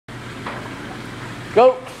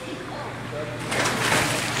Go.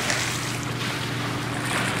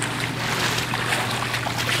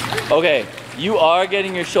 Okay, you are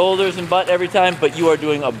getting your shoulders and butt every time, but you are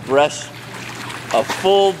doing a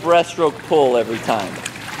full breaststroke pull every time.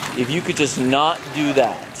 If you could just not do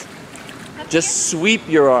that. Just sweep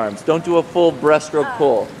your arms. Don't do a full breaststroke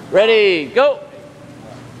pull. Ready, go.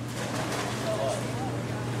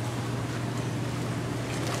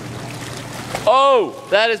 Oh,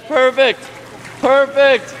 that is perfect.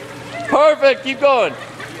 Perfect. Perfect. Keep going.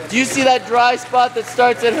 Do you see that dry spot that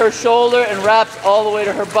starts at her shoulder and wraps all the way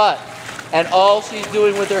to her butt? And all she's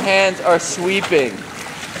doing with her hands are sweeping.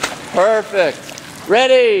 Perfect.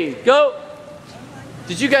 Ready, go.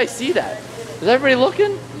 Did you guys see that? Is everybody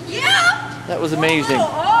looking? Yeah. That was amazing.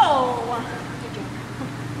 Oh.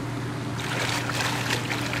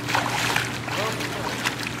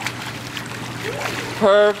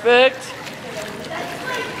 Perfect.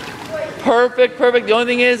 Perfect, perfect. The only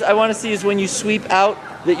thing is, I want to see is when you sweep out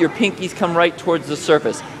that your pinkies come right towards the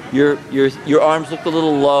surface. Your arms looked a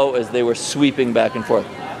little low as they were sweeping back and forth.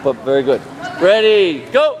 But very good. Ready,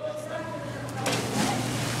 go.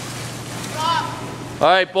 All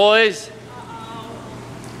right, boys.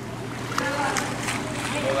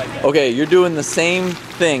 Okay, you're doing the same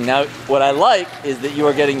thing. Now, what I like is that you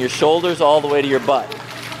are getting your shoulders all the way to your butt.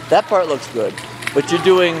 That part looks good, but you're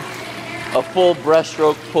doing a full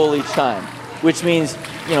breaststroke pull each time, which means,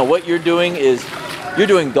 you know, what you're doing is you're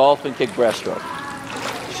doing dolphin kick breaststroke.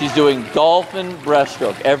 She's doing dolphin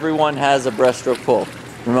breaststroke. Everyone has a breaststroke pull.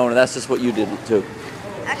 Ramona, that's just what you did too.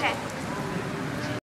 Okay.